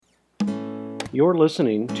You're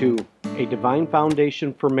listening to A Divine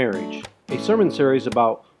Foundation for Marriage, a sermon series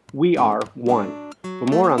about We Are One. For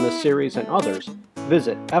more on this series and others,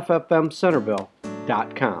 visit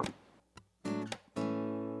ffmcenterville.com.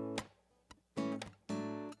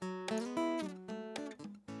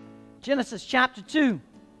 Genesis chapter 2.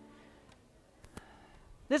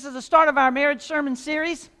 This is the start of our marriage sermon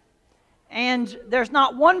series, and there's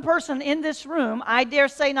not one person in this room, I dare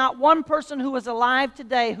say not one person who is alive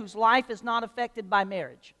today whose life is not affected by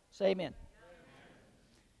marriage. Say amen.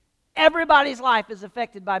 Everybody's life is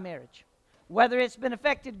affected by marriage. Whether it's been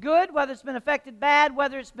affected good, whether it's been affected bad,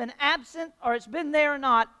 whether it's been absent or it's been there or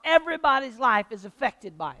not, everybody's life is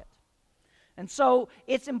affected by it. And so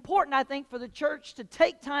it's important, I think, for the church to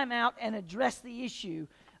take time out and address the issue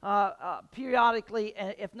periodically,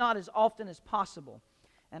 if not as often as possible.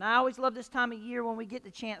 And I always love this time of year when we get the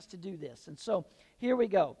chance to do this. And so here we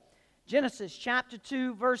go. Genesis chapter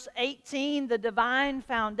 2, verse 18, the divine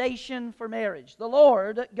foundation for marriage. The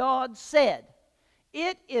Lord God said,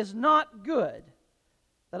 "It is not good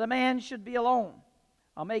that a man should be alone.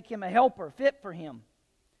 I'll make him a helper fit for him."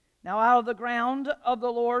 Now out of the ground of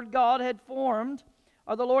the Lord God had formed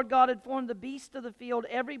the beasts of the field,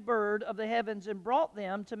 every bird of the heavens, and brought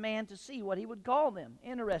them to man to see what he would call them.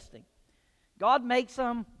 Interesting. God makes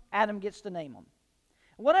them, Adam gets to name them.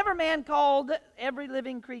 Whatever man called every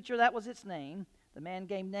living creature, that was its name. The man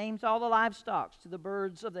gave names to all the livestock, to the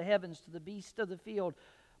birds of the heavens, to the beasts of the field.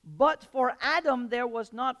 But for Adam there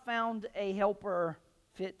was not found a helper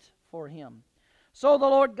fit for him. So the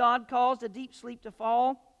Lord God caused a deep sleep to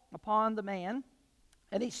fall upon the man,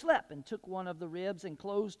 and he slept and took one of the ribs and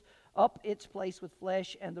closed up its place with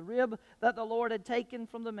flesh, and the rib that the Lord had taken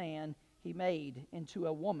from the man he made into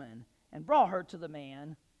a woman and brought her to the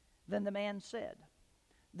man. Then the man said,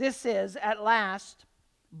 "This is at last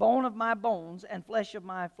bone of my bones and flesh of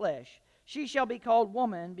my flesh. She shall be called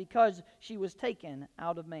woman, because she was taken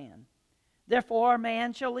out of man. Therefore a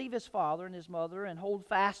man shall leave his father and his mother and hold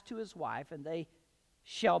fast to his wife, and they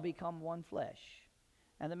shall become one flesh.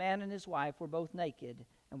 And the man and his wife were both naked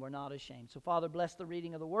and were not ashamed." So Father, bless the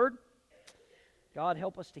reading of the word. God,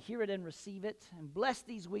 help us to hear it and receive it. And bless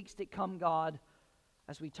these weeks that come, God,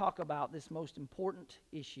 as we talk about this most important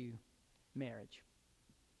issue, marriage.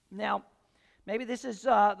 Now, maybe this is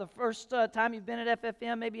the first time you've been at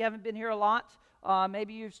FFM. Maybe you haven't been here a lot.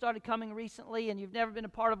 Maybe you've started coming recently and you've never been a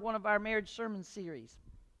part of one of our marriage sermon series.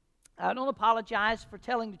 I don't apologize for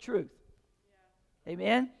telling the truth. Yeah.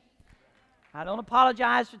 Amen? I don't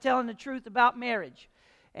apologize for telling the truth about marriage.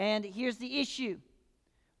 And here's the issue.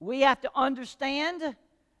 We have to understand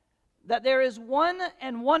that there is one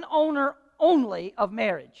and one owner only of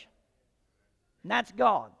marriage, and that's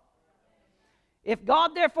God. If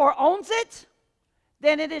God therefore owns it,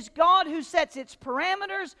 then it is God who sets its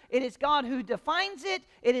parameters, it is God who defines it,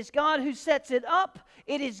 it is God who sets it up,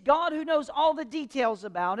 it is God who knows all the details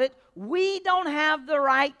about it. We don't have the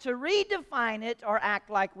right to redefine it or act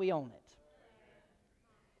like we own it.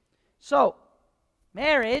 So,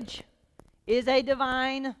 marriage is a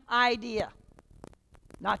divine idea.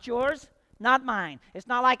 Not yours, not mine. It's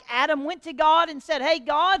not like Adam went to God and said, "Hey,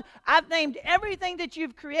 God, I've named everything that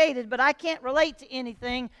you've created, but I can't relate to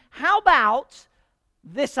anything. How about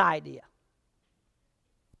this idea?"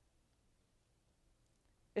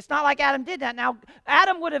 It's not like Adam did that. Now,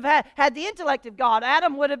 Adam would have had the intellect of God.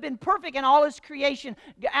 Adam would have been perfect in all his creation.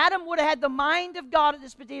 Adam would have had the mind of God at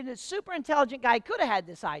this particular, super intelligent guy. He could have had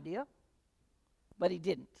this idea, but he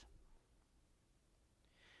didn't.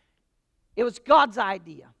 It was God's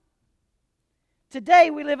idea. Today,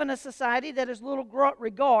 we live in a society that has little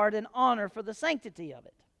regard and honor for the sanctity of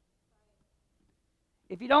it.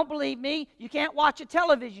 If you don't believe me, you can't watch a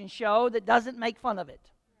television show that doesn't make fun of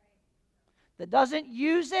it, that doesn't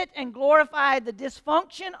use it and glorify the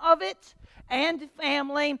dysfunction of it and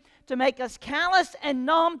family to make us callous and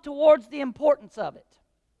numb towards the importance of it.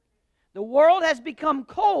 The world has become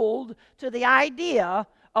cold to the idea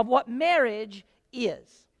of what marriage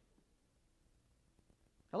is.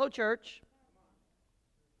 Hello, church.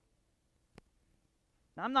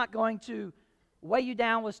 Now, I'm not going to weigh you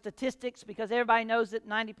down with statistics, because everybody knows that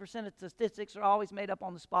 90% of statistics are always made up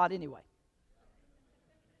on the spot anyway.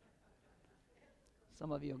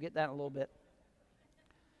 Some of you will get that in a little bit.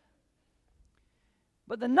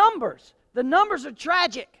 But the numbers are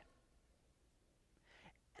tragic.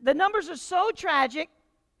 The numbers are so tragic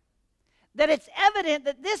that it's evident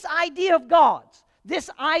that this idea of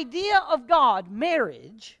God,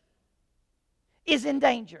 marriage, is in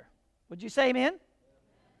danger. Would you say amen?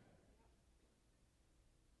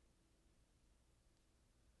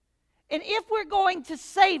 And if we're going to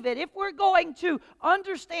save it, if we're going to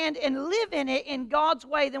understand and live in it in God's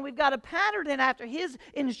way, then we've got to pattern it after His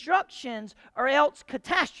instructions, or else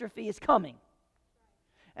catastrophe is coming.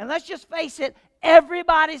 And let's just face it,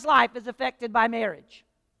 everybody's life is affected by marriage.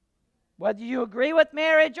 Whether you agree with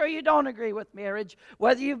marriage or you don't agree with marriage,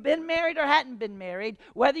 whether you've been married or hadn't been married,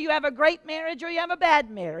 whether you have a great marriage or you have a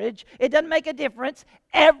bad marriage, it doesn't make a difference.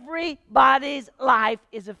 Everybody's life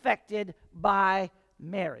is affected by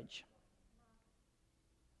marriage.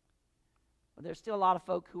 But there's still a lot of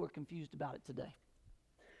folk who are confused about it today.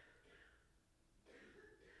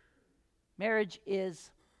 Marriage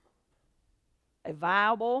is a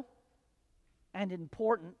viable and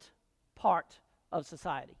important part of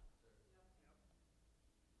society.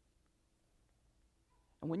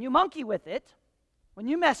 And when you monkey with it, when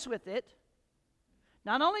you mess with it,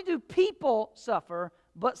 not only do people suffer,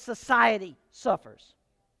 but society suffers.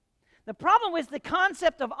 The problem is the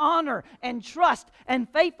concept of honor and trust and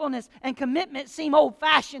faithfulness and commitment seem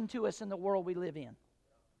old-fashioned to us in the world we live in.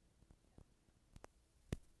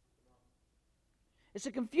 It's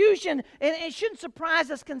a confusion, and it shouldn't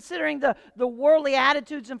surprise us considering the worldly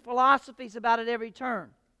attitudes and philosophies about it every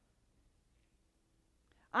turn.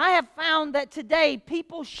 I have found that today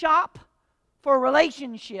people shop for a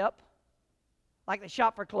relationship like they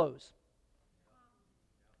shop for clothes.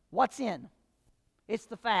 What's in? It's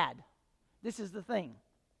the fad. This is the thing.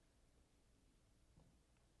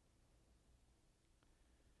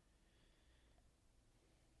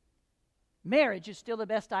 Marriage is still the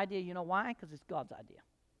best idea. You know why? Because it's God's idea.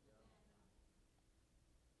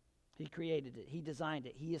 He created it. He designed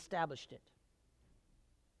it. He established it.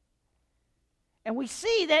 And we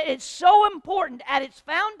see that it's so important at its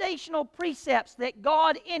foundational precepts that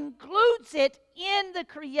God includes it in the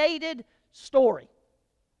created story.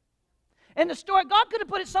 And the story, God could have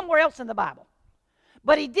put it somewhere else in the Bible,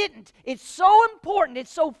 but He didn't. It's so important,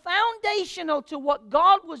 it's so foundational to what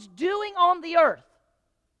God was doing on the earth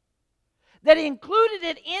that He included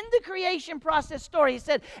it in the creation process story. He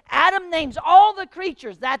said, Adam names all the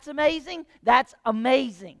creatures. That's amazing. That's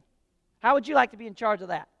amazing. How would you like to be in charge of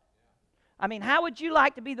that? I mean, how would you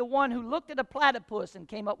like to be the one who looked at a platypus and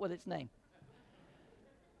came up with its name?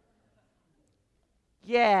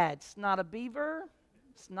 Yeah, it's not a beaver.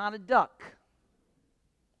 It's not a duck.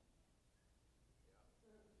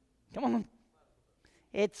 Come on.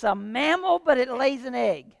 It's a mammal, but it lays an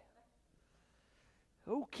egg.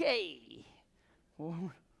 Okay.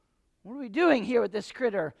 Well, what are we doing here with this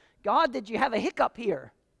critter? God, did you have a hiccup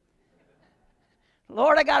here?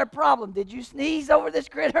 Lord, I got a problem. Did you sneeze over this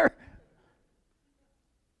critter?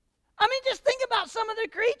 I mean, just think about some of the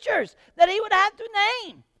creatures that He would have to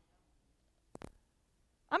name.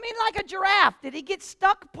 I mean, like a giraffe. Did he get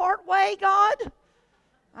stuck part way, God?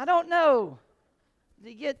 I don't know. Did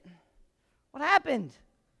he get... What happened?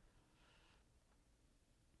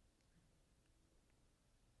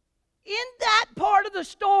 In that part of the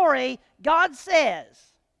story, God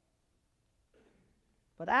says,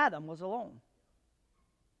 but Adam was alone.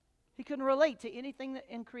 He couldn't relate to anything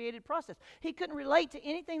in created process. He couldn't relate to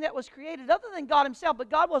anything that was created other than God Himself, but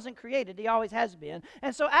God wasn't created. He always has been.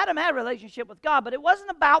 And so Adam had a relationship with God, but it wasn't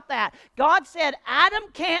about that. God said, Adam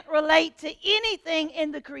can't relate to anything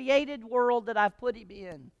in the created world that I've put him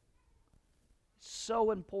in. So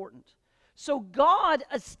important. So God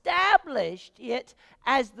established it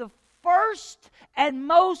as the first and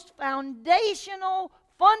most foundational,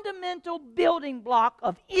 fundamental building block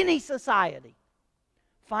of any society.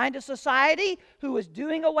 Find a society who is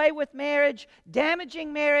doing away with marriage,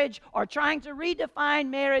 damaging marriage, or trying to redefine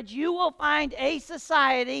marriage. You will find a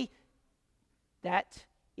society that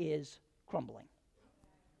is crumbling.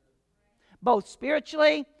 Both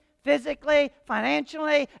spiritually, physically,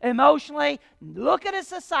 financially, emotionally. Look at a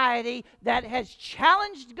society that has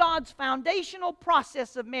challenged God's foundational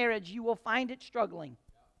process of marriage. You will find it struggling.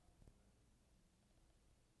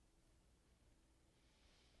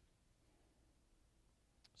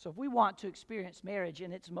 So if we want to experience marriage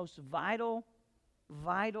in its most vital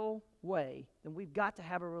way, then we've got to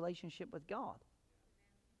have a relationship with God.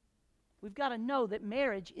 We've got to know that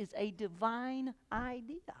marriage is a divine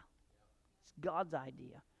idea. It's God's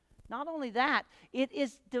idea. Not only that, it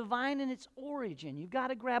is divine in its origin. You've got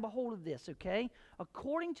to grab a hold of this, okay?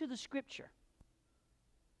 According to the Scripture,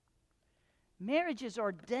 marriage is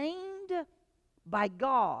ordained by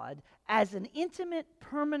God as an intimate,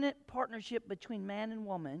 permanent partnership between man and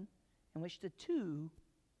woman in which the two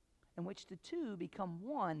become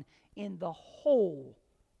one in the whole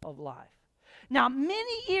of life. Now,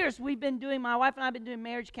 many years my wife and I have been doing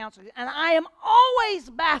marriage counseling, and I am always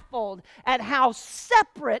baffled at how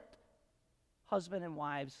separate husband and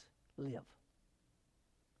wives live.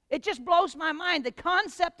 It just blows my mind, the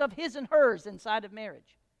concept of his and hers inside of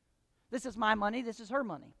marriage. This is my money, this is her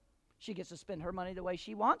money. She gets to spend her money the way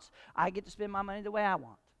she wants. I get to spend my money the way I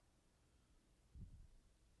want.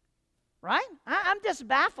 Right? I'm just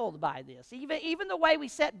baffled by this. Even the way we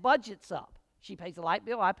set budgets up. She pays the light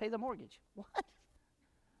bill, I pay the mortgage. What?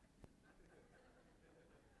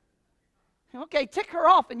 Okay, tick her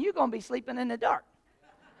off and you're going to be sleeping in the dark.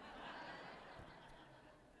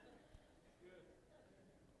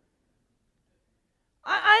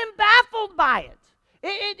 I am baffled by it.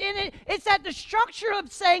 It's at the structure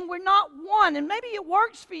of saying we're not one, and maybe it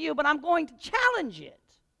works for you, but I'm going to challenge it.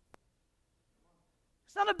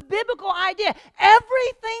 It's not a biblical idea.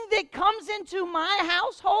 Everything that comes into my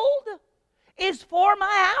household is for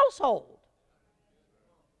my household.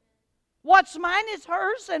 What's mine is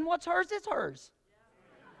hers, and what's hers is hers.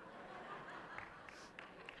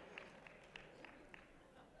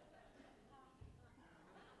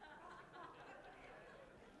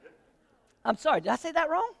 I'm sorry, did I say that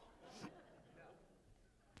wrong?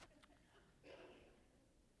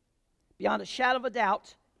 Beyond a shadow of a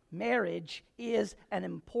doubt, marriage is an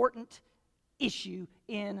important issue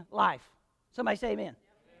in life. Somebody say amen.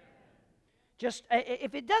 Just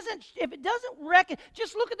if it doesn't reckon,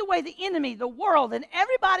 just look at the way the enemy, the world, and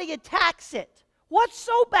everybody attacks it. What's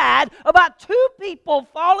so bad about two people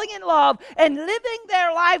falling in love and living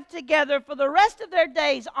their life together for the rest of their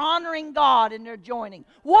days, honoring God in their joining?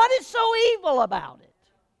 What is so evil about it?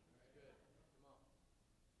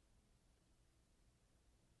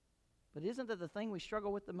 But isn't that the thing we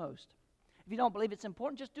struggle with the most? If you don't believe it's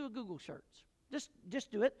important, just do a Google search.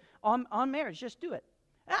 Just do it on marriage. Just do it.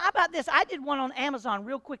 How about this? I did one on Amazon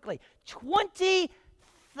real quickly.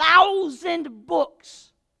 20,000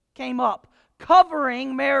 books came up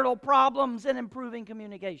covering marital problems and improving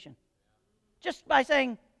communication. Just by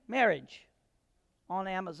saying marriage on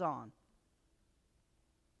Amazon.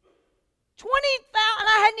 20,000, and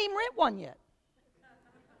I hadn't even read one yet.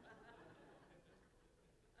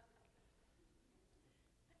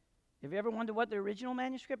 Have you ever wondered what the original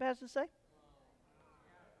manuscript has to say?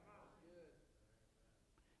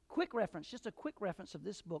 Quick reference, just a quick reference of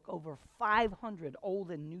this book. Over 500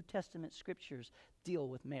 Old and New Testament scriptures deal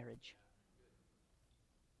with marriage.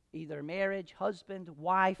 Either marriage, husband,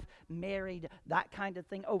 wife, married, that kind of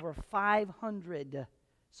thing. Over 500.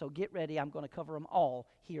 So get ready, I'm going to cover them all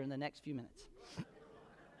here in the next few minutes.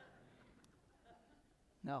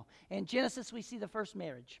 No. In Genesis, we see the first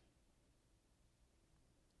marriage.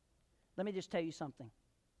 Let me just tell you something.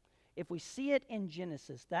 If we see it in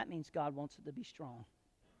Genesis, that means God wants it to be strong.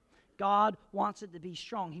 God wants it to be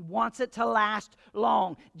strong. He wants it to last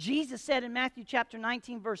long. Jesus said in Matthew chapter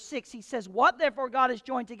 19, verse 6, he says, "What therefore God has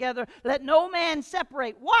joined together, let no man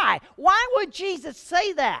separate." Why? Why would Jesus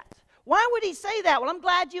say that? Why would he say that? Well, I'm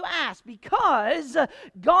glad you asked. Because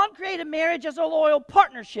God created marriage as a loyal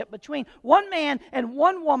partnership between one man and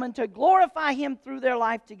one woman to glorify him through their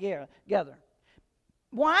life together.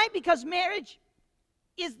 Why? Because marriage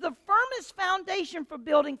is the firmest foundation for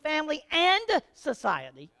building family and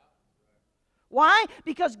society. Why?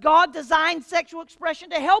 Because God designed sexual expression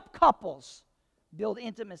to help couples build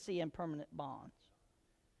intimacy and permanent bonds.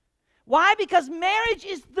 Why? Because marriage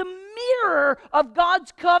is the mirror of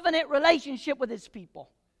God's covenant relationship with his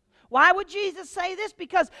people. Why would Jesus say this?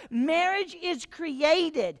 Because marriage is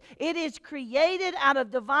created. It is created out of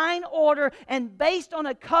divine order and based on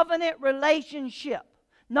a covenant relationship,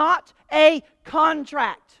 not a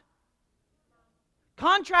contract.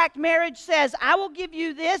 Contract marriage says, I will give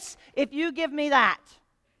you this if you give me that.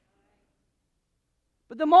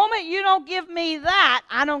 But the moment you don't give me that,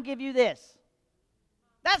 I don't give you this.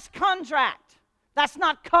 That's contract. That's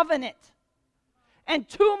not covenant. And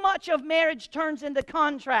too much of marriage turns into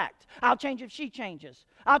contract. I'll change if she changes.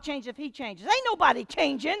 I'll change if he changes. Ain't nobody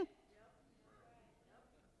changing.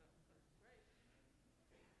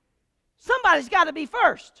 Somebody's got to be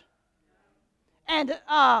first. And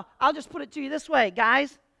I'll just put it to you this way,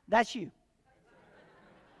 guys, that's you.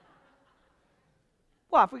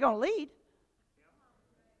 Well, if we're going to lead.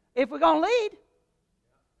 If we're going to lead,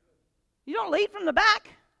 you don't lead from the back.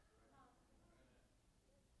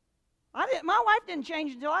 My wife didn't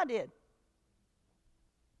change until I did.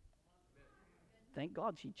 Thank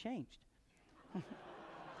God she changed.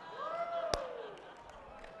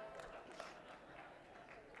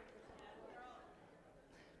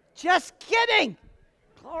 Just kidding.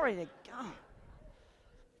 Glory to God.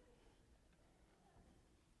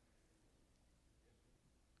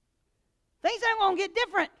 Things ain't going to get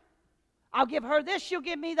different. I'll give her this, she'll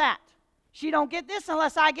give me that. She don't get this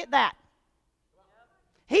unless I get that.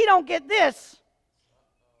 He don't get this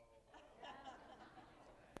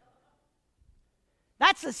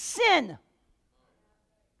That's a sin.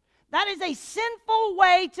 That is a sinful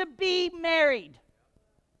way to be married.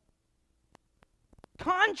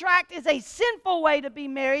 Contract is a sinful way to be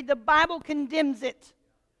married. The Bible condemns it.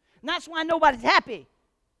 And that's why nobody's happy.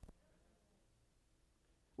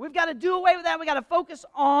 We've got to do away with that. We've got to focus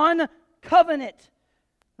on covenant.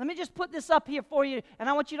 Let me just put this up here for you, and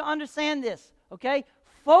I want you to understand this, okay?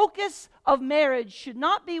 Focus of marriage should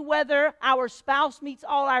not be whether our spouse meets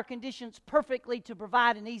all our conditions perfectly to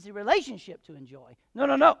provide an easy relationship to enjoy. No,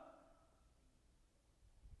 no, no.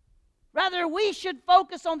 Rather, we should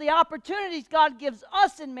focus on the opportunities God gives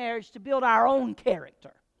us in marriage to build our own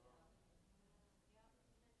character.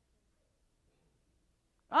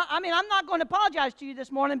 I'm not going to apologize to you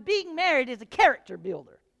this morning. Being married is a character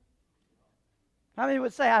builder. How many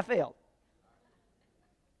would say I failed?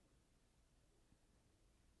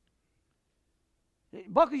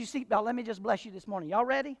 Buckle your seatbelt. Let me just bless you this morning. Y'all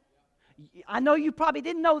ready? I know you probably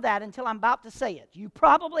didn't know that until I'm about to say it. You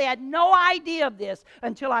probably had no idea of this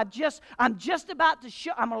until I'm just about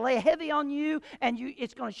to I'm going to lay heavy on you, and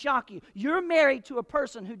it's going to shock you. You're married to a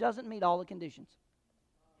person who doesn't meet all the conditions.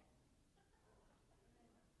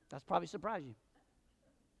 That's probably surprised you.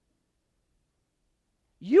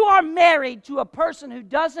 You are married to a person who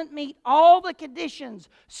doesn't meet all the conditions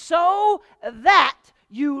so that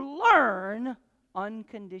you learn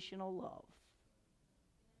unconditional love.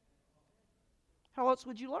 How else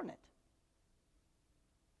would you learn it?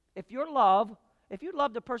 If you loved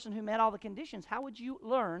a person who met all the conditions, how would you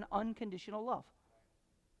learn unconditional love?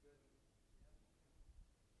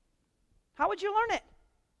 How would you learn it?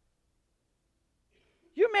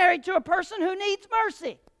 You're married to a person who needs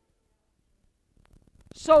mercy,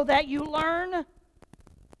 so that you learn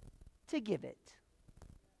to give it.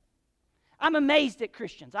 I'm amazed at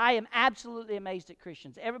Christians. I am absolutely amazed at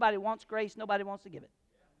Christians. Everybody wants grace, nobody wants to give it.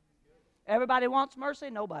 Everybody wants mercy,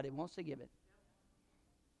 nobody wants to give it.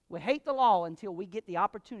 We hate the law until we get the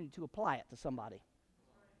opportunity to apply it to somebody.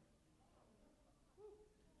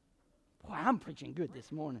 Boy, I'm preaching good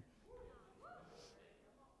this morning.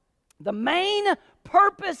 The main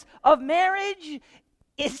purpose of marriage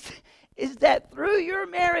is that through your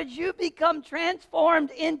marriage you become transformed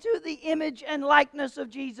into the image and likeness of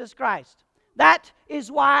Jesus Christ. That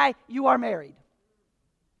is why you are married.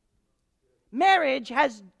 Marriage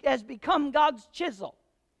has become God's chisel.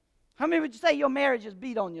 How many would you say your marriage has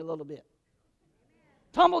beat on you a little bit?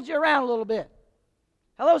 Tumbled you around a little bit?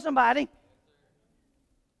 Hello, somebody.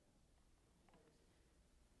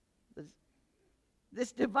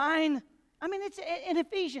 This divine, it's in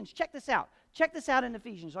Ephesians. Check this out. Check this out in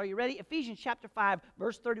Ephesians. Are you ready? Ephesians chapter 5,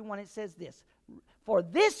 verse 31, it says this. For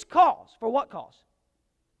this cause, for what cause?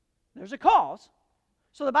 There's a cause.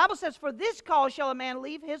 So the Bible says, for this cause shall a man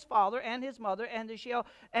leave his father and his mother, and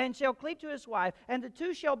shall cleave to his wife, and the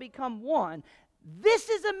two shall become one. This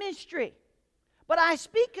is a mystery. But I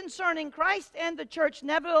speak concerning Christ and the church.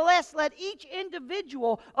 Nevertheless, let each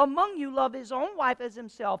individual among you love his own wife as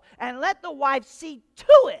himself, and let the wife see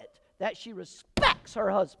to it that she respects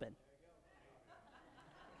her husband.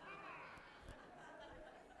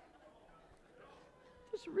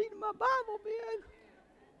 Just reading my Bible, man.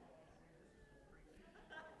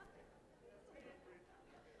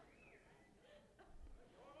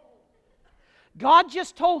 God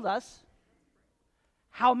just told us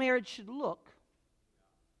how marriage should look.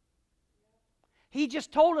 He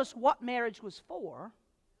just told us what marriage was for,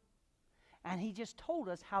 and He just told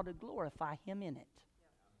us how to glorify Him in it.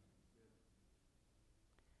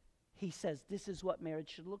 He says this is what marriage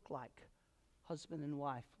should look like. Husband and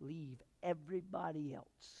wife, leave everybody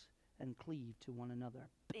else and cleave to one another.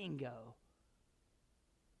 Bingo.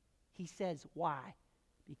 He says why?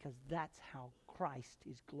 Because that's how Christ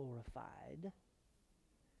is glorified.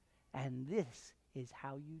 And this is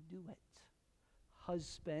how you do it.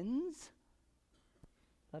 Husbands,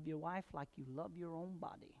 love your wife like you love your own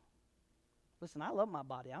body. Listen, I love my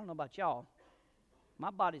body. I don't know about y'all. My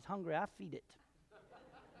body's hungry, I feed it.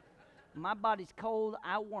 My body's cold,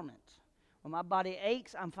 I warm it. When my body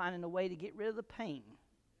aches, I'm finding a way to get rid of the pain.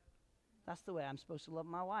 That's the way I'm supposed to love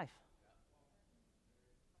my wife.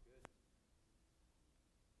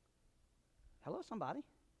 Hello, somebody.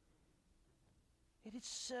 It is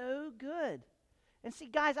so good. And see,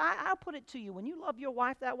 guys, I'll put it to you. When you love your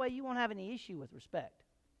wife that way, you won't have any issue with respect.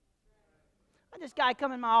 I had this guy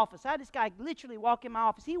come in my office. I had this guy literally walk in my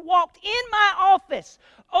office. He walked in my office,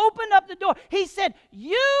 opened up the door. He said,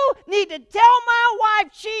 you need to tell my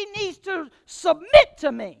wife she needs to submit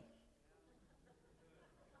to me.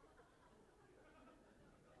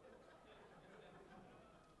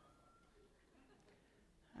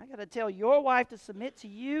 I got to tell your wife to submit to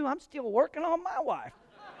you. I'm still working on my wife.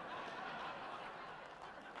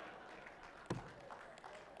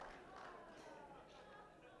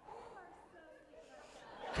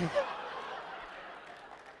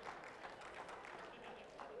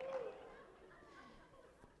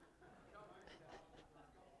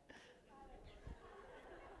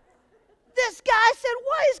 This guy said,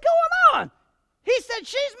 what is going on? He said,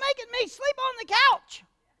 she's making me sleep on the couch.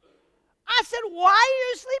 I said, why are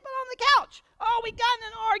you sleeping on the couch? Oh, we got in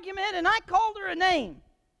an argument and I called her a name.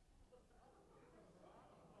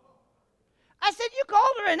 I said, you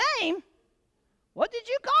called her a name? What did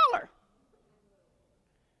you call her?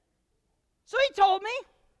 So he told me.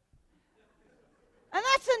 And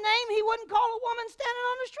that's a name he wouldn't call a woman standing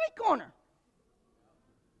on the street corner.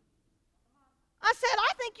 I said,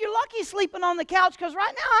 I think you're lucky sleeping on the couch because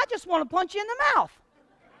right now I just want to punch you in the mouth.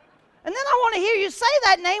 And then I want to hear you say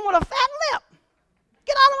that name with a fat lip.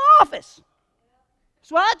 Get out of my office.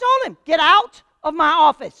 That's what I told him. Get out of my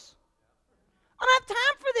office. I don't have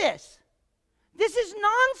time for this. This is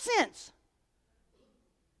nonsense.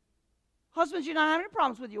 Husbands, you're not having any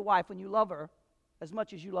problems with your wife when you love her as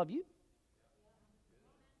much as you love you.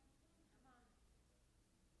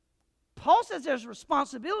 Paul says there's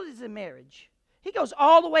responsibilities in marriage. He goes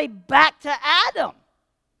all the way back to Adam.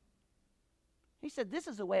 He said this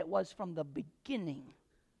is the way it was from the beginning.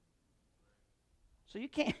 So you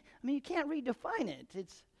can't redefine it.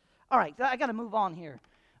 It's all right. I got to move on here.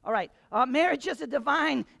 All right, marriage is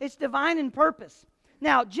it's divine in purpose.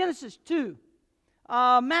 Now, Genesis 2,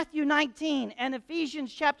 Matthew 19, and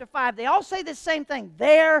Ephesians chapter 5, they all say the same thing.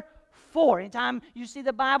 Therefore, anytime you see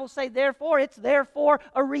the Bible say therefore, it's there for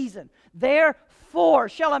a reason. Therefore,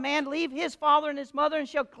 shall a man leave his father and his mother and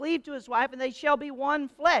shall cleave to his wife, and they shall be one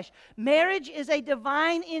flesh. Marriage is a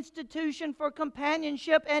divine institution for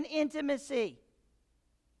companionship and intimacy.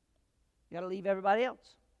 You got to leave everybody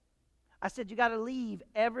else. I said you got to leave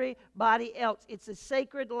everybody else. It's a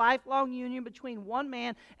sacred, lifelong union between one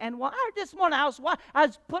man and one. I heard this morning, I was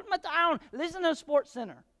putting my down, listening to a sports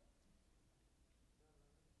center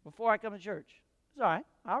before I come to church. It's all right.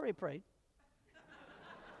 I already prayed.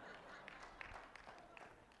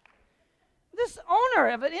 This owner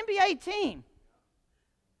of an NBA team,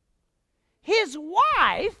 his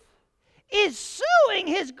wife is suing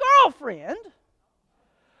his girlfriend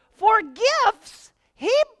for gifts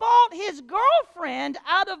he bought his girlfriend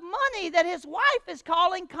out of money that his wife is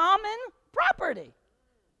calling common property.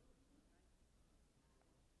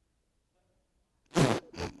 What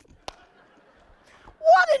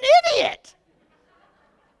an idiot!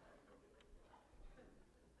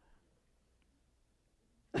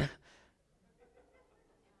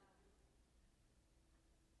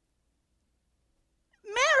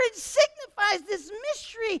 Marriage signifies this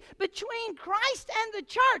mystery between Christ and the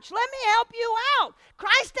church. Let me help you out.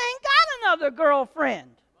 Christ ain't got another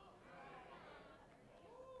girlfriend.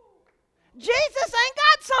 Jesus ain't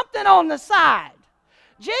got something on the side.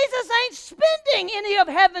 Jesus ain't spending any of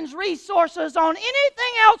heaven's resources on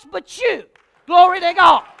anything else but you. Glory to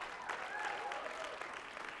God.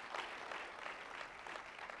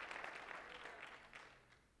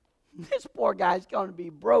 This poor guy's going to be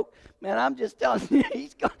broke. Man, I'm just telling you,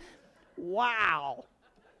 he's going, wow.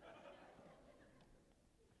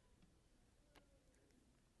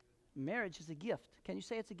 Marriage is a gift. Can you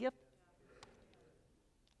say it's a gift?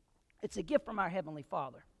 It's a gift from our Heavenly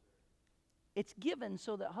Father. It's given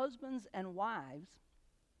so that husbands and wives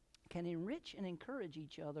can enrich and encourage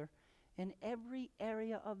each other in every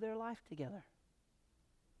area of their life together.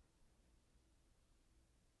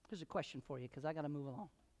 Here's a question for you because I got to move along.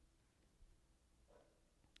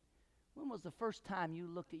 When was the first time you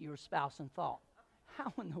looked at your spouse and thought,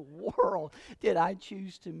 how in the world did I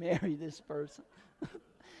choose to marry this person?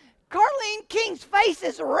 Carlene King's face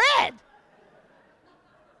is red.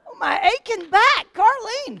 Oh, my aching back.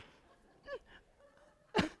 Carlene.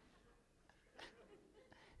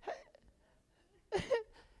 This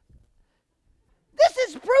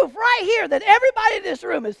is proof right here that everybody in this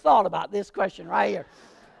room has thought about this question right here.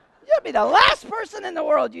 You'll be the last person in the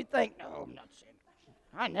world you think, no, I'm not saying.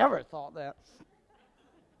 I never thought that.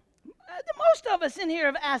 Most of us in here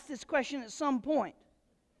have asked this question at some point.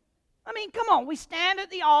 I mean, come on, we stand at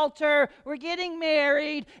the altar, we're getting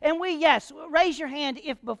married, and raise your hand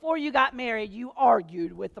if before you got married you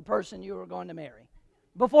argued with the person you were going to marry.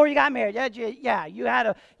 Before you got married, you had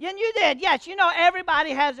and you did. Yes, everybody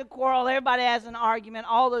has a quarrel, everybody has an argument,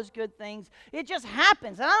 all those good things. It just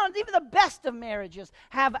happens. And even the best of marriages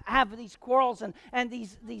have these quarrels and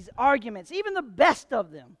these arguments, even the best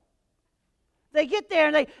of them. They get there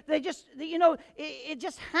and they just, it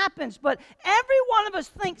just happens. But every one of us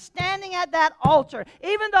thinks standing at that altar,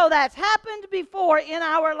 even though that's happened before in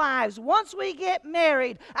our lives, once we get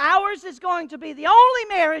married, ours is going to be the only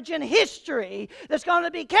marriage in history that's going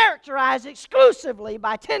to be characterized exclusively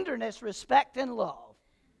by tenderness, respect, and love.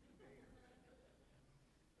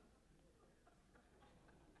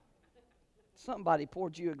 Somebody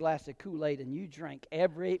poured you a glass of Kool-Aid and you drank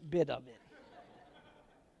every bit of it.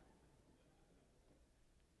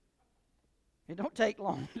 It don't take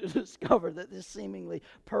long to discover that this seemingly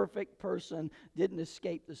perfect person didn't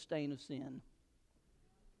escape the stain of sin.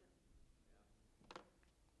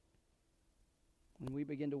 And we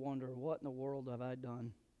begin to wonder, what in the world have I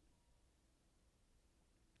done?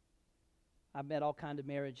 I've met all kinds of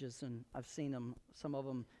marriages, and I've seen them, some of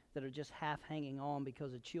them that are just half hanging on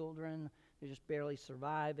because of children. They're just barely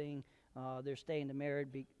surviving. They're staying to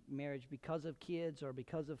marriage because of kids or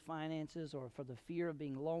because of finances or for the fear of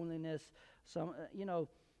being loneliness. Some,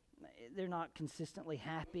 they're not consistently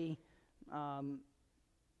happy.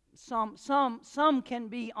 Some can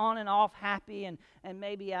be on and off happy and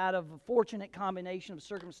maybe out of a fortunate combination of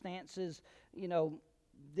circumstances,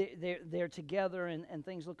 they're together and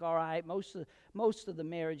things look all right. Most of the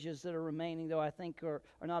marriages that are remaining, though, I think are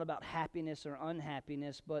not about happiness or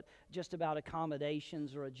unhappiness, but just about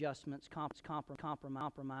accommodations or adjustments,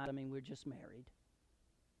 compromise. I mean, we're just married.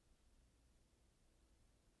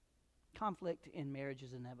 Conflict in marriage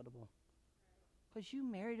is inevitable because you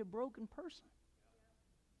married a broken person.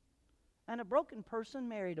 And a broken person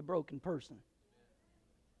married a broken person.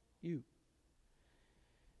 You.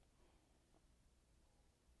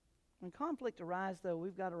 When conflict arises, though,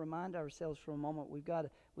 we've got to remind ourselves for a moment, we've got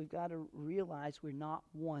to realize we're not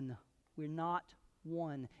one. We're not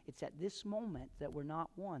one. It's at this moment that we're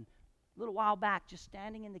not one. A little while back, just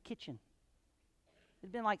standing in the kitchen.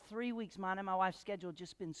 It's been like 3 weeks. Mine and my wife's schedule had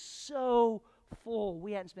just been so full.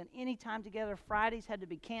 We hadn't spent any time together. Fridays had to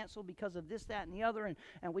be canceled because of this, that, and the other,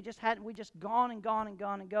 and we just gone.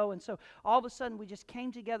 And so all of a sudden we just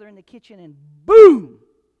came together in the kitchen and boom!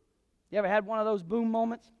 You ever had one of those boom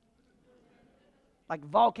moments? Like a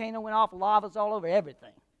volcano went off, lava's all over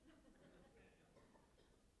everything.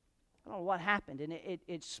 I don't know what happened, and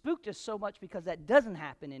it spooked us so much because that doesn't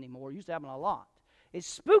happen anymore. It used to happen a lot. It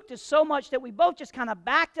spooked us so much that we both just kind of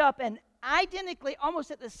backed up and identically, almost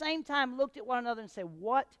at the same time, looked at one another and said,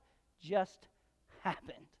 what just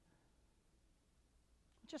happened?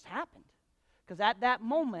 It just happened. Because at that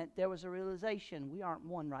moment, there was a realization, we aren't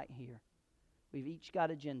one right here. We've each got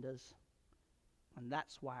agendas, and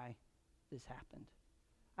that's why this happened.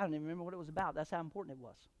 I don't even remember what it was about. That's how important it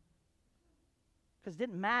was. Because it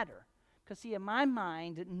didn't matter. Because, see, in my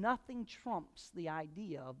mind, nothing trumps the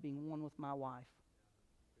idea of being one with my wife.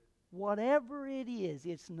 Whatever it is,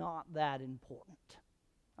 it's not that important.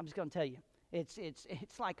 I'm just going to tell you. It's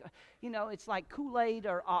like, it's like Kool-Aid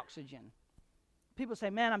or oxygen. People say,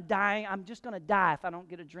 man, I'm dying. I'm just going to die if I don't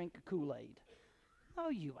get a drink of Kool-Aid. No,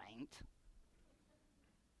 you ain't.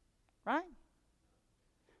 Right?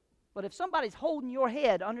 But if somebody's holding your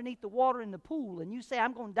head underneath the water in the pool and you say,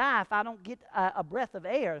 I'm going to die if I don't get a breath of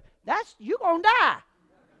air, you're going to die.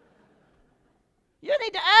 You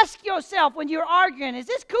need to ask yourself when you're arguing, is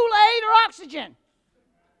this Kool-Aid or oxygen?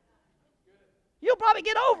 You'll probably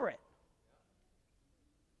get over it.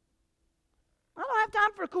 I don't have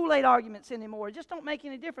time for Kool-Aid arguments anymore. It just don't make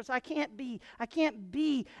any difference. I can't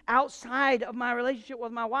be outside of my relationship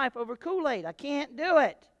with my wife over Kool-Aid. I can't do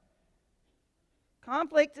it.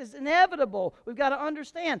 Conflict is inevitable. We've got to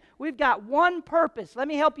understand. We've got one purpose. Let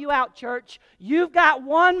me help you out, church. You've got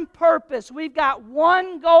one purpose. We've got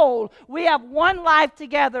one goal. We have one life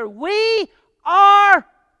together. We are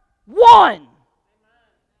one.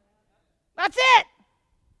 That's it.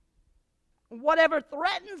 Whatever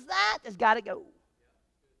threatens that has got to go.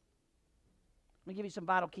 Let me give you some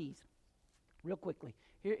vital keys real quickly.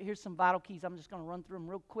 Here's some vital keys. I'm just going to run through them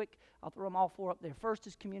real quick. I'll throw them all four up there. First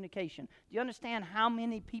is communication. Do you understand how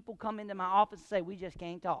many people come into my office and say, we just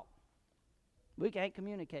can't talk? We can't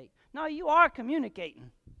communicate. No, you are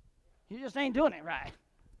communicating. You just ain't doing it right.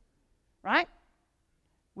 Right?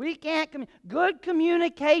 We can't good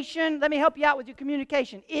communication. Let me help you out with your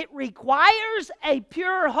communication. It requires a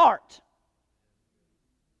pure heart.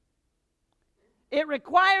 It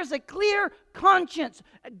requires a clear conscience,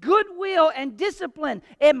 goodwill and discipline,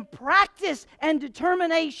 and practice and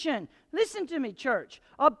determination. Listen to me, church.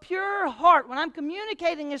 A pure heart, when I'm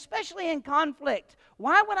communicating, especially in conflict,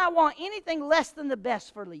 why would I want anything less than the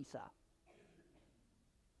best for Lisa?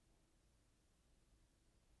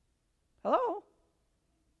 Hello?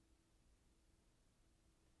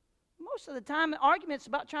 most of the time, the argument's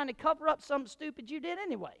about trying to cover up something stupid you did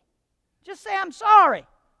anyway. Just say, I'm sorry.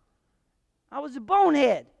 I was a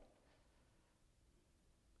bonehead.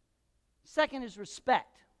 Second is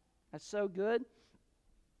respect. That's so good.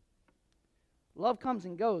 Love comes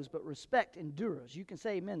and goes, but respect endures. You can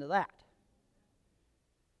say amen to that.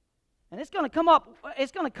 And it's going to come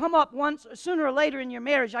up once, sooner or later in your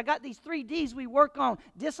marriage. I got these 3 D's we work on: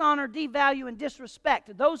 dishonor, devalue, and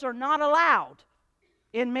disrespect. Those are not allowed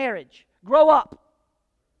in marriage. Grow up.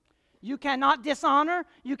 You cannot dishonor,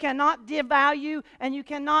 you cannot devalue, and you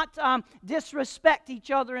cannot disrespect each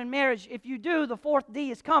other in marriage. If you do, the 4th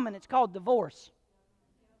D is coming. It's called divorce.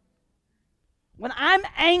 When I'm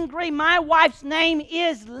angry, my wife's name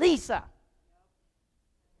is Lisa.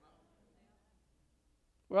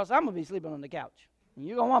 Or else I'm going to be sleeping on the couch. And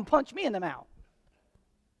you're going to want to punch me in the mouth.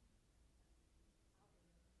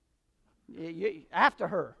 After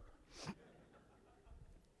her.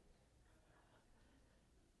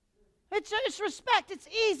 It's respect. It's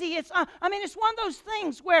easy. It's one of those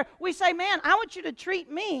things where we say, man, I want you to treat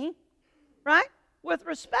me, right, with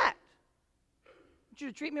respect. I want you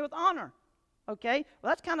to treat me with honor. Okay?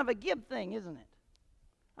 Well, that's kind of a give thing, isn't it?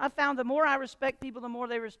 I found the more I respect people, the more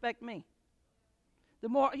they respect me. The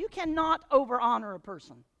more, you cannot over-honor a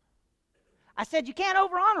person. I said you can't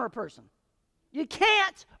over-honor a person. You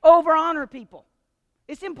can't over-honor people.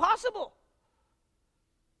 It's impossible.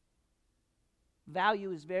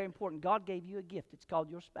 Value is very important. God gave you a gift. It's called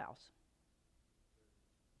your spouse.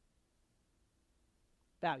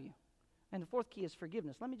 Value. And the 4th key is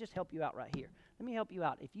forgiveness. Let me just help you out right here. Let me help you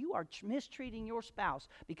out. If you are mistreating your spouse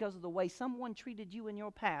because of the way someone treated you in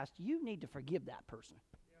your past, you need to forgive that person.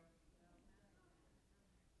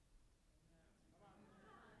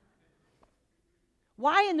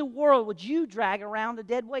 Why in the world would you drag around a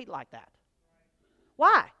dead weight like that?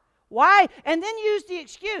 Why? Why? And then use the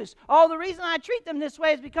excuse, oh, the reason I treat them this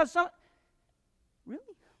way is because some... Really?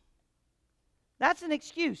 That's an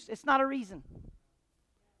excuse. It's not a reason.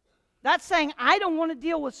 That's saying, I don't want to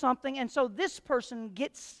deal with something, and so this person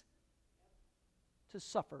gets to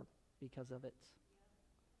suffer because of it.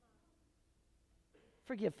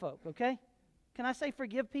 Forgive folk, okay? Can I say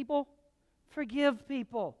forgive people? Forgive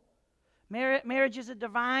people. Marriage is a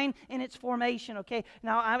divine in its formation, okay?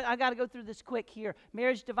 Now, I got to go through this quick here.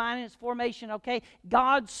 Marriage divine in its formation, okay?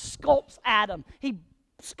 God sculpts Adam. He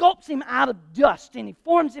sculpts him out of dust, and he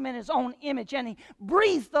forms him in his own image, and he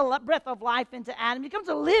breathes the breath of life into Adam. He becomes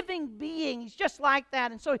a living being. He's just like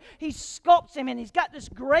that, and so he sculpts him, and he's got this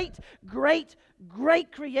great, great,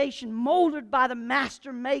 great creation molded by the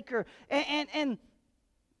master maker, and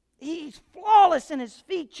he's flawless in his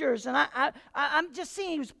features, and I'm just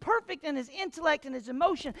seeing he was perfect in his intellect and his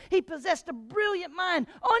emotion. He possessed a brilliant mind,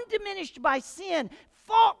 undiminished by sin,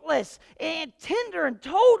 faultless and tender and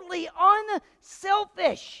totally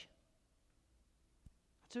unselfish.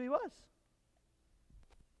 That's who he was.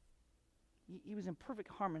 He was in perfect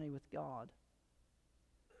harmony with God.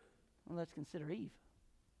 Well, let's consider Eve.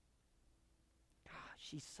 God,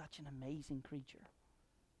 she's such an amazing creature.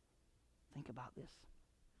 Think about this.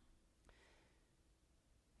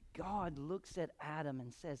 God looks at Adam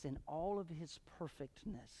and says, in all of his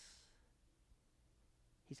perfectness,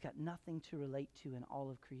 he's got nothing to relate to in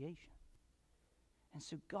all of creation. And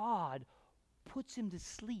so God puts him to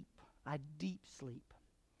sleep, a deep sleep,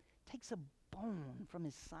 takes a bone from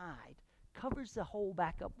his side, covers the hole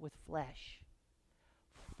back up with flesh,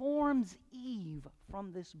 forms Eve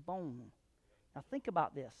from this bone. Now think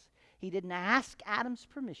about this. He didn't ask Adam's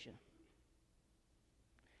permission.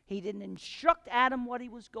 He didn't instruct Adam what he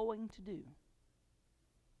was going to do.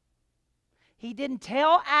 He didn't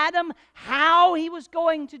tell Adam how he was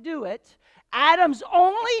going to do it. Adam's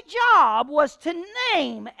only job was to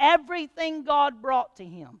name everything God brought to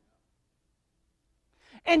him.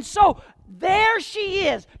 And so there she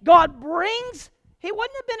is. God brings, it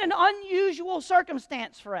wouldn't have been an unusual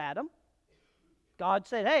circumstance for Adam. God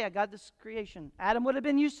said, hey, I got this creation. Adam would have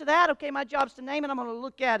been used to that. Okay, my job's to name it. I'm going to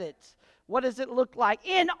look at it. What does it look like?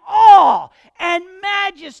 In awe and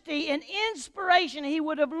majesty and inspiration, he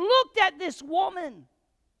would have looked at this woman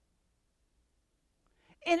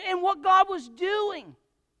and what God was doing.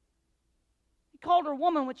 He called her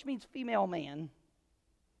woman, which means female man.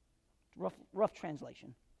 Rough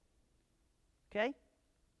translation. Okay?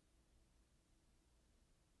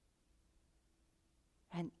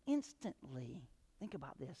 And instantly, think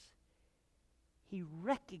about this, he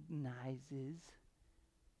recognizes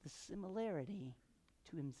the similarity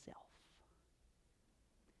to himself.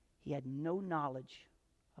 He had no knowledge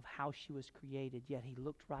of how she was created, yet he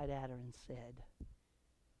looked right at her and said,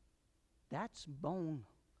 that's bone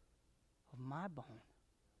of my bone.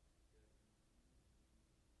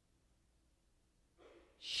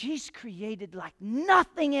 She's created like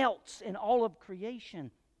nothing else in all of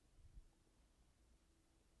creation.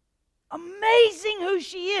 Amazing who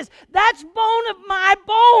she is. That's bone of my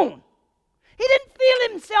bone. He didn't feel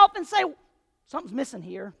himself and say, something's missing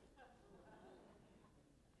here.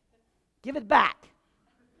 Give it back.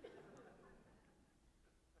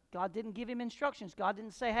 God didn't give him instructions. God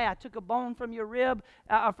didn't say, hey, I took a bone from your rib,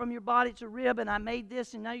 from your body, it's a rib, and I made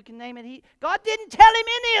this, and now you can name it. God didn't tell him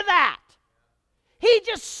any of that. He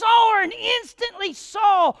just saw her and instantly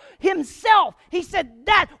saw himself. He said,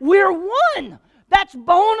 that we're one. That's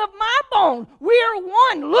bone of my bone. We're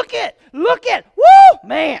one. Look it. Woo,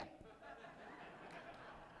 man.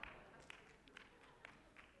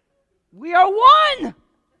 We are one.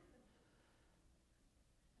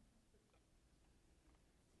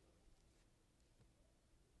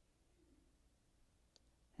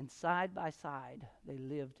 And side by side, they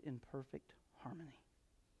lived in perfect harmony.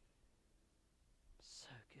 So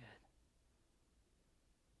good.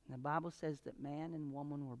 And the Bible says that man and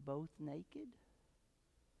woman were both naked,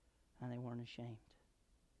 and they weren't ashamed.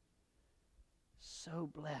 So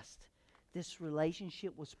blessed. This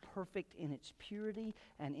relationship was perfect in its purity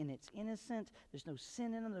and in its innocence. There's no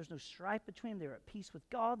sin in them. There's no strife between them. They were at peace with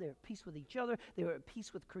God. They were at peace with each other. They were at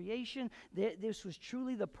peace with creation. This was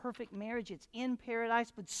truly the perfect marriage. It's in paradise,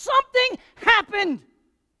 but something happened.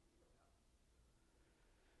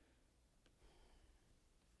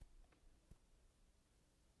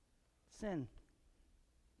 Sin.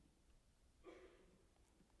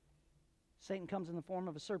 Satan comes in the form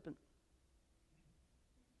of a serpent.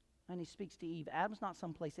 And he speaks to Eve. Adam's not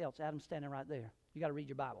someplace else. Adam's standing right there. You got to read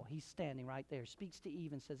your Bible. He's standing right there. Speaks to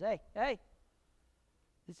Eve and says, hey,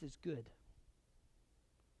 this is good.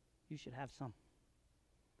 You should have some.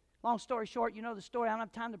 Long story short, you know the story. I don't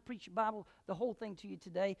have time to preach the Bible, the whole thing to you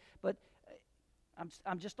today, but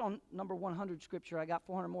I'm just on number 100 scripture. I got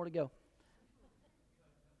 400 more to go.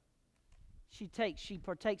 She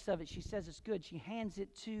partakes of it. She says it's good. She hands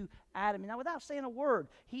it to Adam. Now, without saying a word,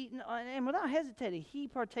 and without hesitating, he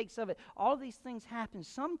partakes of it. All of these things happen.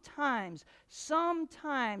 Sometimes,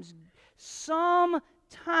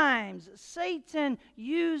 Satan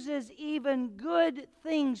uses even good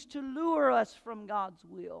things to lure us from God's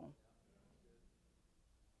will.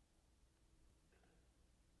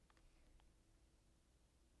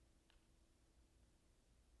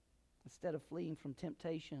 Instead of fleeing from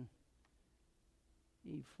temptation,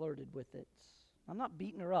 Eve flirted with it. I'm not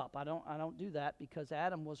beating her up. I don't do that because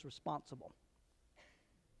Adam was responsible.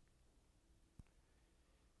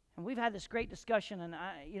 And we've had this great discussion, and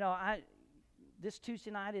this Tuesday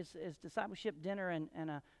night is discipleship dinner,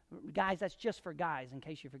 and guys, that's just for guys, in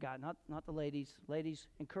case you forgot, not the ladies. Ladies,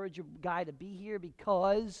 encourage your guy to be here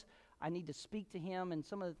because I need to speak to him, and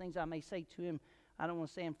some of the things I may say to him, I don't want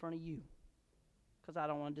to say in front of you because I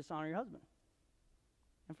don't want to dishonor your husband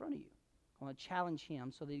in front of you. I want to challenge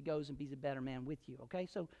him so that he goes and be a better man with you, okay?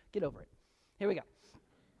 So get over it. Here we go.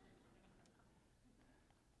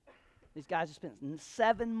 These guys have spent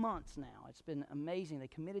 7 months now. It's been amazing. They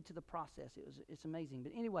committed to the process. It's amazing.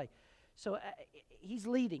 But anyway, so he's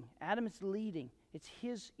leading. Adam is leading. It's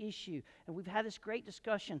his issue. And we've had this great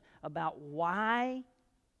discussion about why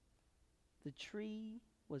the tree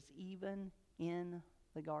was even in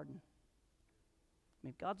the garden. I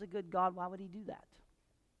mean, if God's a good God, why would he do that?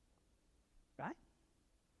 Right?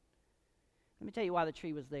 Let me tell you why the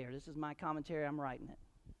tree was there. This is my commentary. I'm writing it.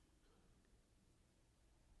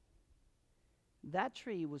 That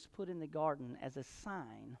tree was put in the garden as a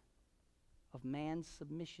sign of man's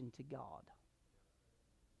submission to God.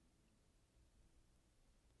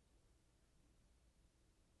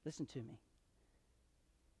 Listen to me.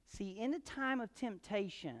 See, in a time of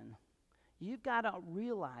temptation, you've got to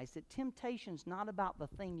realize that temptation's not about the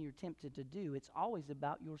thing you're tempted to do. It's always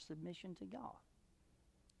about your submission to God.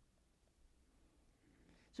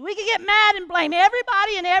 So we can get mad and blame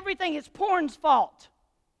everybody and everything. It's porn's fault.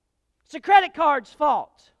 It's the credit card's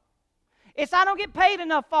fault. It's I don't get paid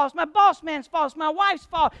enough fault. It's my boss man's fault. It's my wife's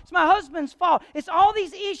fault. It's my husband's fault. It's all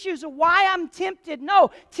these issues of why I'm tempted.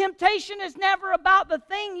 No, temptation is never about the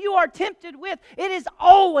thing you are tempted with. It is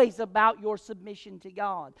always about your submission to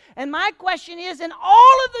God. And my question is, in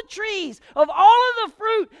all of the trees, of all of the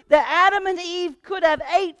fruit that Adam and Eve could have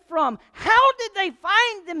ate from, how did they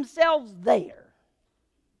find themselves there?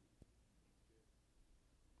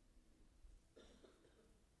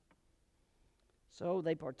 So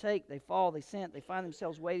they partake, they fall, they sin, they find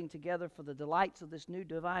themselves waiting together for the delights of this new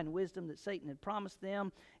divine wisdom that Satan had promised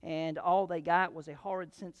them, and all they got was a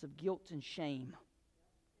horrid sense of guilt and shame.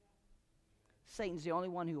 Satan's the only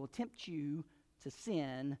one who will tempt you to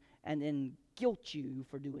sin and then guilt you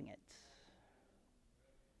for doing it.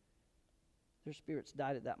 Their spirits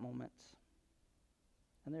died at that moment.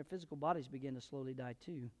 And their physical bodies began to slowly die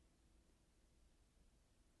too.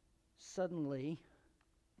 Suddenly,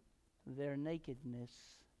 their nakedness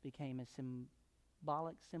became a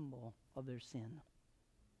symbolic symbol of their sin.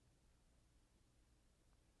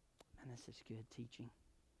 And this is good teaching.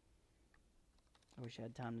 I wish I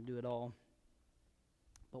had time to do it all.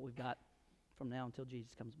 But we've got from now until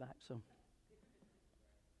Jesus comes back. So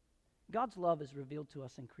God's love is revealed to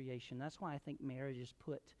us in creation. That's why I think marriage is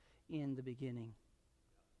put in the beginning.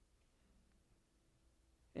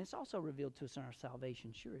 And it's also revealed to us in our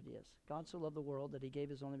salvation. Sure it is. God so loved the world that he gave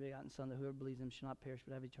his only begotten Son, that whoever believes in him shall not perish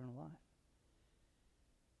but have eternal life.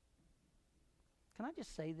 Can I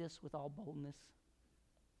just say this with all boldness?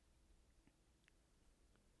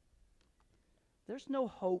 There's no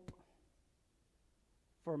hope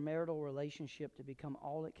for a marital relationship to become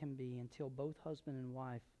all it can be until both husband and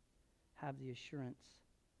wife have the assurance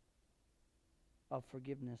of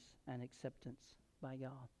forgiveness and acceptance by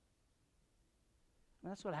God.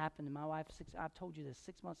 And that's what happened to my wife. I've told you this,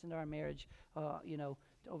 6 months into our marriage,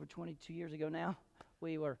 over 22 years ago now,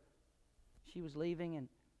 she was leaving,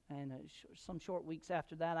 and some short weeks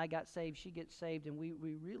after that, I got saved, she gets saved, and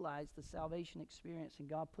we realized the salvation experience, and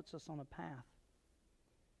God puts us on a path.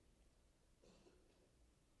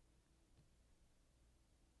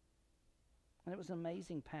 And it was an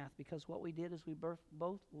amazing path, because what we did is we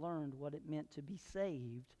both learned what it meant to be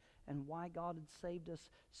saved and why God had saved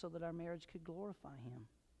us so that our marriage could glorify him.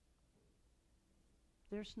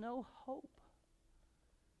 There's no hope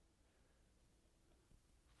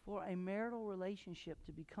for a marital relationship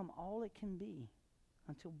to become all it can be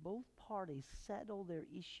until both parties settle their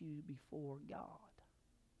issue before God.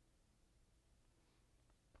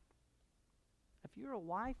 If you're a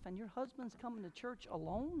wife and your husband's coming to church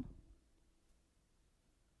alone,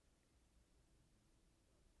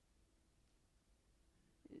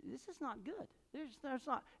 this is not good. There's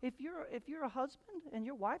not. If you're a husband and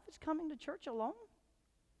your wife is coming to church alone,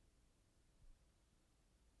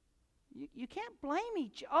 you can't blame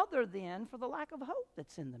each other then for the lack of hope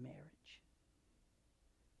that's in the marriage.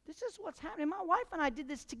 This is what's happening. My wife and I did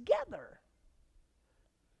this together.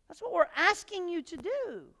 That's what we're asking you to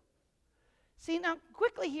do. See, now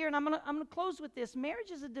quickly here, and I'm gonna close with this.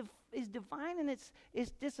 Marriage is divine and it's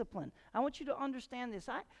discipline. I want you to understand this.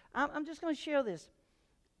 I'm just going to share this.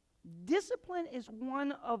 Discipline is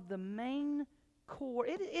one of the main core.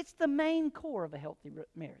 It's the main core of a healthy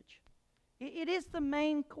marriage. It is the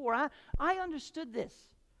main core. I understood this.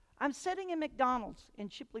 I'm sitting in McDonald's in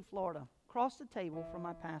Chipley, Florida, across the table from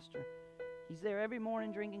my pastor. He's there every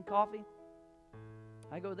morning drinking coffee.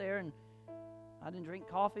 I go there, and I didn't drink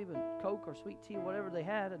coffee, but Coke or sweet tea or whatever they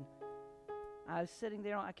had. And I was sitting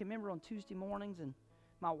there, I can remember on Tuesday mornings, and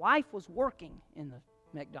my wife was working in the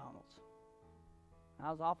McDonald's. I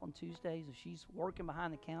was off on Tuesdays, and she's working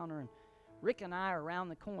behind the counter, and Rick and I are around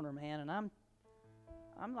the corner, man, and I'm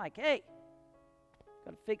like, hey,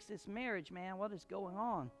 got to fix this marriage, man. What is going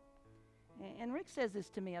on? And Rick says this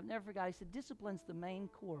to me. I've never forgot. He said, discipline's the main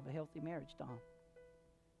core of a healthy marriage, Don.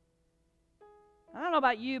 I don't know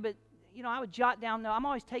about you, but, I would jot down, I'm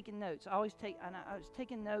always taking notes. I was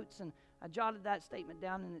taking notes, and I jotted that statement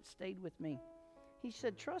down, and it stayed with me. He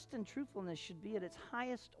said, trust and truthfulness should be at its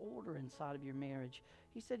highest order inside of your marriage.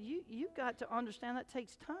 He said, you've got to understand that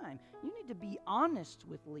takes time. You need to be honest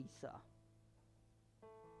with Lisa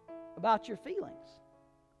about your feelings.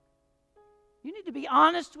 You need to be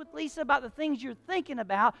honest with Lisa about the things you're thinking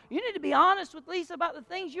about. You need to be honest with Lisa about the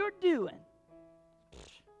things you're doing.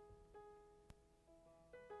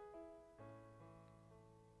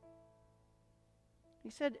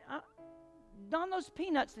 He said, Don, those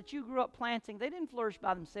peanuts that you grew up planting, they didn't flourish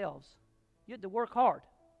by themselves. You had to work hard.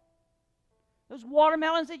 Those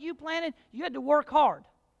watermelons that you planted, you had to work hard.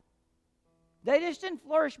 They just didn't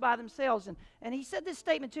flourish by themselves. And he said this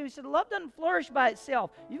statement too. He said, love doesn't flourish by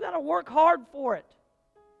itself. You've got to work hard for it.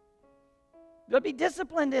 You've got to be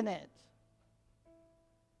disciplined in it.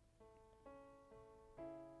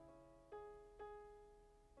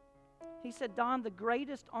 He said, Don, the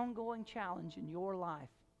greatest ongoing challenge in your life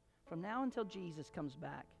from now until Jesus comes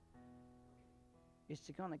back is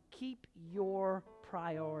to kind of keep your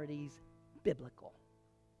priorities biblical.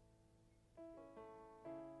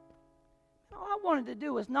 All I wanted to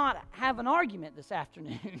do was not have an argument this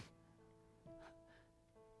afternoon.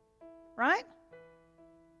 Right?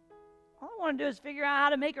 All I wanted to do is figure out how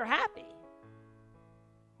to make her happy.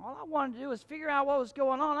 All I wanted to do was figure out what was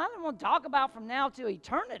going on. I didn't want to talk about from now to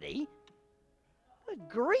eternity. Good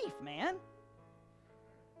grief, man.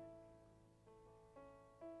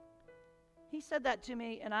 He he said that to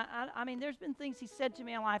me, and I mean, there's been things he said to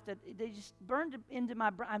me in life that they just burned into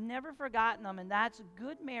my brain. I've never forgotten them, and that's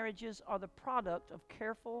good marriages are the product of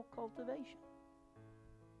careful cultivation.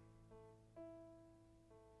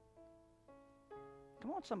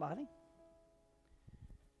 Come on, somebody.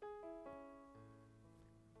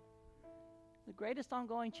 The greatest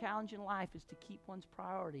ongoing challenge in life is to keep one's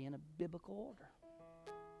priority in a biblical order.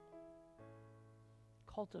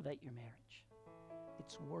 Cultivate your marriage.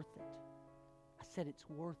 It's worth it. I said it's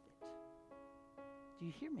worth it. Do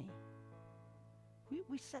you hear me?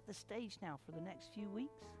 We set the stage now for the next few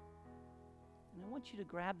weeks. And I want you to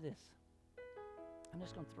grab this. I'm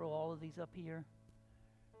just going to throw all of these up here.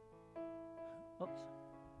 Oops.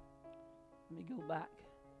 Let me go back.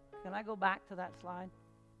 Can I go back to that slide?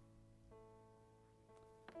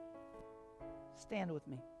 Stand with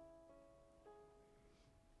me.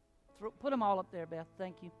 Put them all up there, Beth.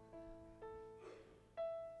 Thank you.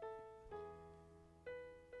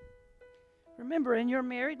 Remember, in your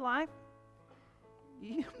married life,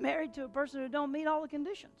 you're married to a person who don't meet all the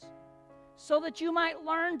conditions, so that you might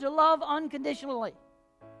learn to love unconditionally.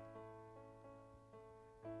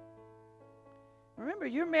 Remember,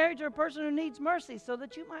 you're married to a person who needs mercy, so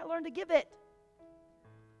that you might learn to give it.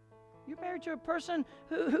 You're married to a person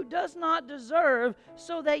who does not deserve,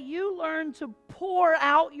 so that you learn to pour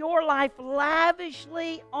out your life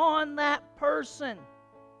lavishly on that person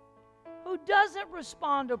who doesn't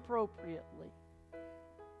respond appropriately.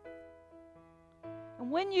 And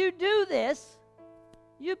when you do this,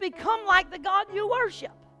 you become like the God you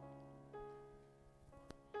worship.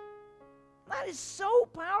 That is so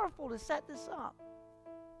powerful to set this up.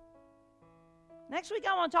 Next week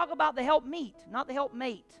I want to talk about the helpmeet, not the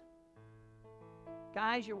helpmate.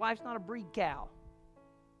 Guys, your wife's not a breed cow.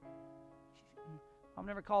 Mom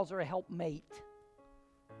never calls her a helpmate.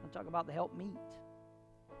 I'm going to talk about the helpmeet.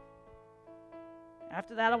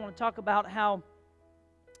 After that, I want to talk about how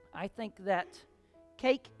I think that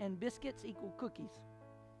cake and biscuits equal cookies.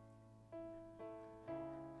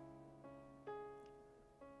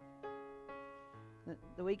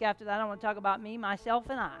 The week after that, I want to talk about me, myself,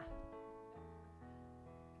 and I.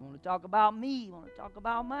 I want to talk about me. I want to talk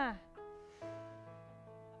about my.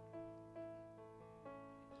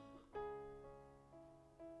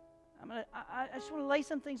 I just want to lay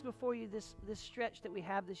some things before you this stretch that we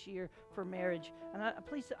have this year for marriage. And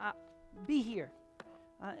please be here.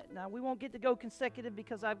 Now, we won't get to go consecutive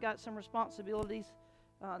because I've got some responsibilities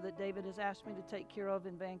that David has asked me to take care of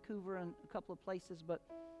in Vancouver and a couple of places. But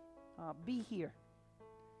be here,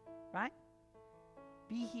 right?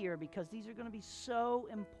 Be here, because these are going to be so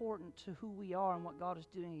important to who we are and what God is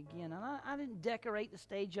doing again. And I didn't decorate the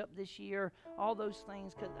stage up this year, all those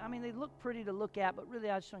things, because, I mean, they look pretty to look at, but really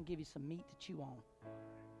I just want to give you some meat to chew on.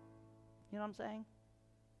 You know what I'm saying?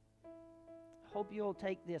 Hope you'll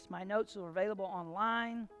take this. My notes are available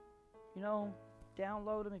online. You know,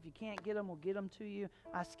 download them. If you can't get them, we'll get them to you.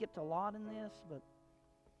 I skipped a lot in this, but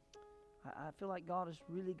I feel like God is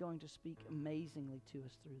really going to speak amazingly to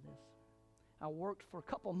us through this. I worked for a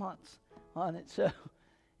couple months on it, so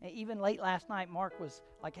even late last night, Mark was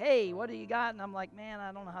like, hey, what do you got? And I'm like, man,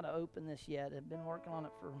 I don't know how to open this yet. I've been working on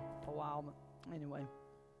it for a while, but anyway.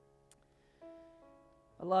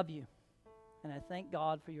 I love you, and I thank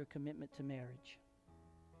God for your commitment to marriage.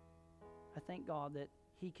 I thank God that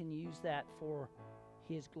He can use that for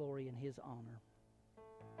His glory and His honor.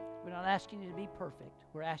 We're not asking you to be perfect.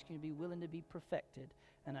 We're asking you to be willing to be perfected,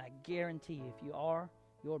 and I guarantee you, if you are,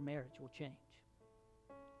 your marriage will change.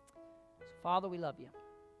 So, Father, we love you.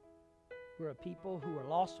 We're a people who are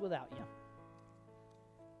lost without you.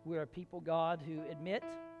 We're a people, God, who admit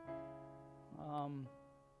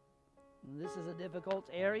this is a difficult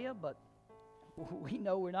area, but we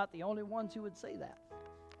know we're not the only ones who would say that.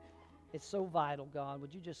 It's so vital, God.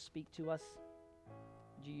 Would you just speak to us?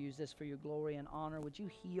 Would you use this for your glory and honor? Would you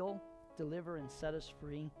heal, deliver, and set us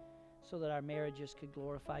free so that our marriages could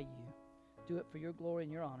glorify you? Do it for your glory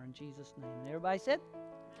and your honor in Jesus' name. And everybody said,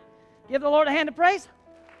 give the Lord a hand of praise.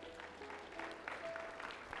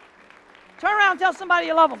 Turn around and tell somebody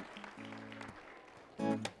you love them.